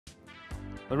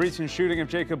The recent shooting of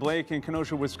Jacob Blake in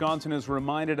Kenosha, Wisconsin has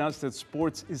reminded us that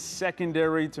sports is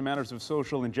secondary to matters of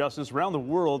social injustice. Around the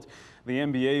world, the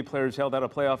NBA players held out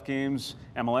of playoff games.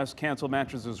 MLS canceled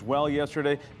matches as well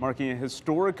yesterday, marking a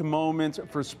historic moment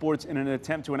for sports in an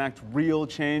attempt to enact real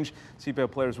change.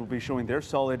 CPL players will be showing their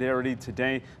solidarity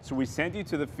today. So we send you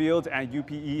to the field at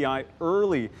UPEI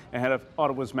early ahead of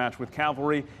Ottawa's match with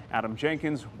Cavalry. Adam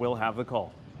Jenkins will have the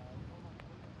call.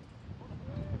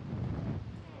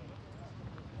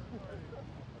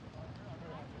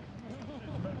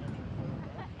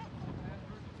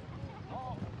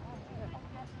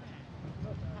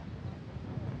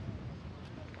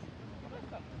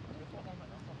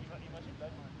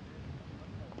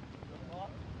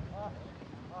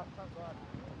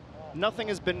 Nothing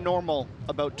has been normal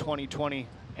about 2020,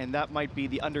 and that might be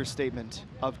the understatement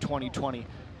of 2020.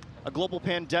 A global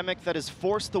pandemic that has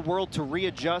forced the world to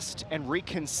readjust and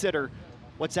reconsider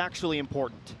what's actually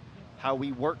important, how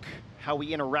we work, how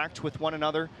we interact with one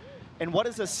another, and what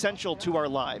is essential to our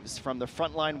lives, from the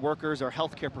frontline workers or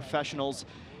healthcare professionals,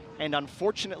 and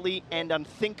unfortunately and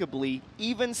unthinkably,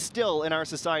 even still in our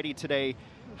society today,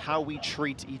 how we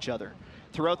treat each other.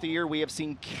 Throughout the year, we have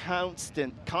seen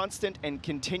constant and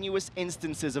continuous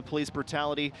instances of police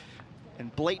brutality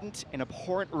and blatant and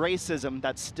abhorrent racism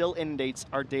that still inundates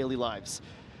our daily lives.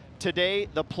 Today,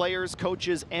 the players,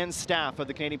 coaches, and staff of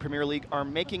the Canadian Premier League are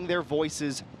making their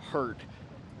voices heard.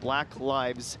 Black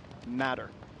Lives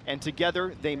Matter. And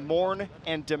together, they mourn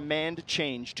and demand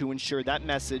change to ensure that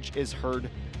message is heard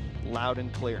loud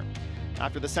and clear.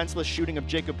 After the senseless shooting of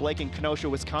Jacob Blake in Kenosha,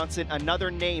 Wisconsin,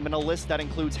 another name in a list that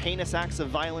includes heinous acts of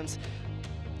violence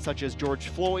such as George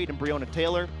Floyd and Breonna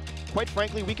Taylor. Quite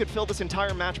frankly, we could fill this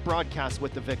entire match broadcast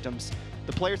with the victims.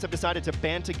 The players have decided to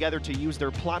band together to use their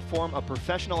platform of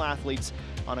professional athletes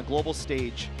on a global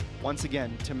stage, once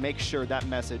again, to make sure that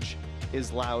message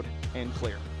is loud and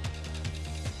clear.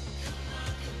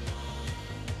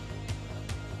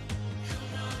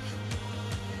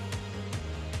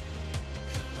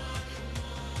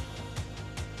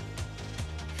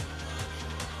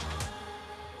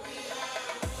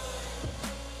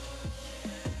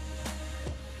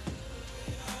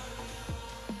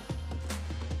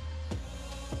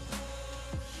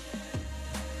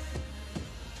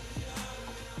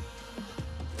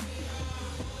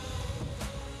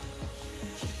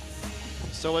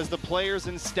 So as the players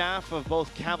and staff of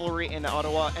both Cavalry and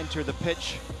Ottawa enter the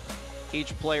pitch,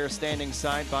 each player standing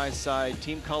side by side.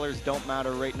 Team colors don't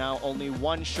matter right now. Only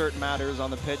one shirt matters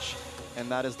on the pitch, and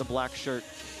that is the black shirt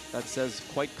that says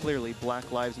quite clearly,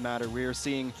 Black Lives Matter. We are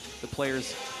seeing the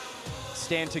players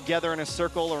stand together in a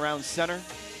circle around center.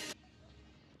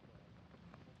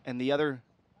 And the other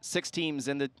 6 teams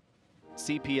in the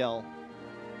CPL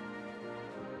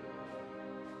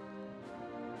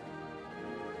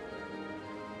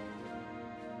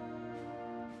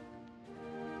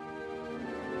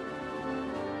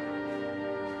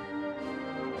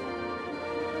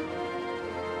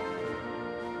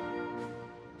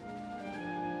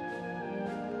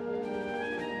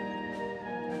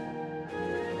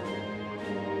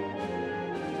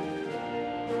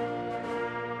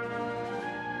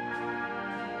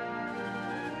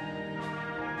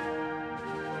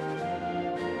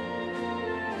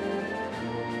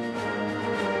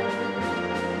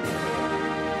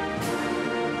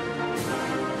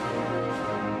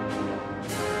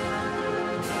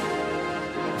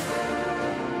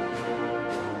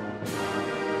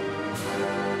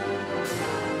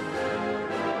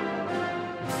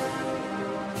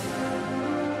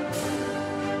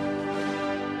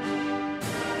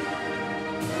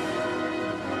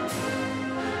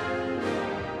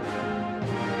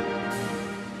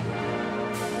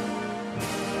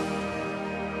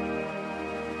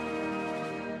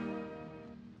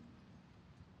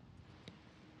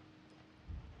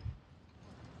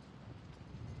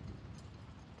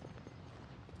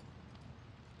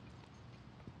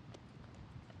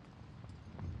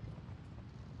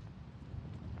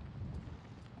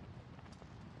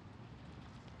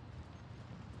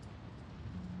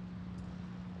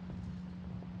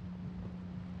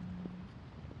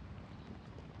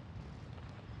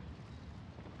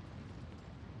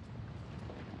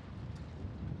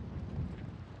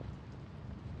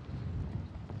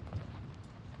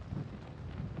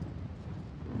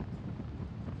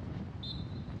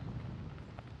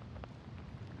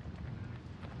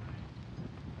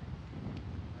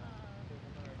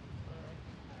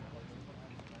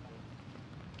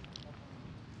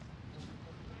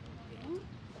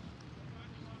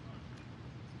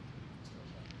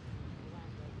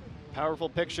Powerful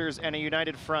pictures and a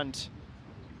united front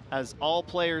as all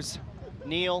players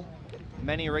kneel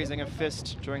Many raising a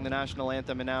fist during the national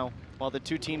anthem. And now, while the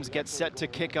two teams get set to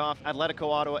kick off,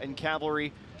 Atletico Ottawa and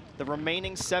Cavalry, the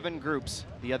remaining 7 groups,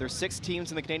 the other 6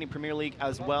 teams in the Canadian Premier League,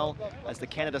 as well as the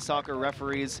Canada Soccer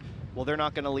referees, well, they're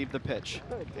not going to leave the pitch.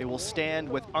 They will stand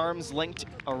with arms linked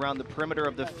around the perimeter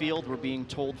of the field. We're being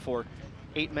told for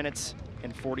 8 minutes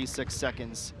and 46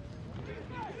 seconds.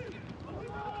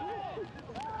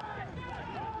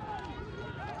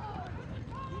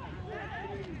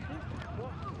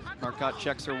 Marcotte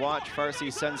checks her watch.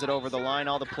 Farsi sends it over the line.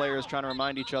 All the players trying to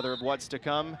remind each other of what's to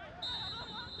come.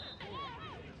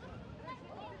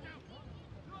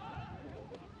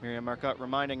 Miriam Marcotte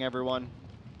reminding everyone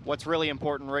what's really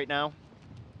important right now.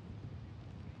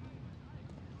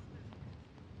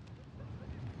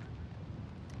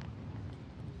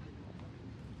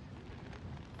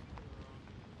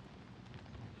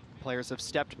 Players have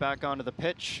stepped back onto the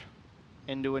pitch.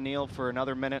 Into a kneel for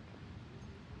another minute.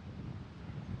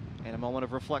 And a moment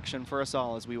of reflection for us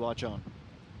all as we watch on.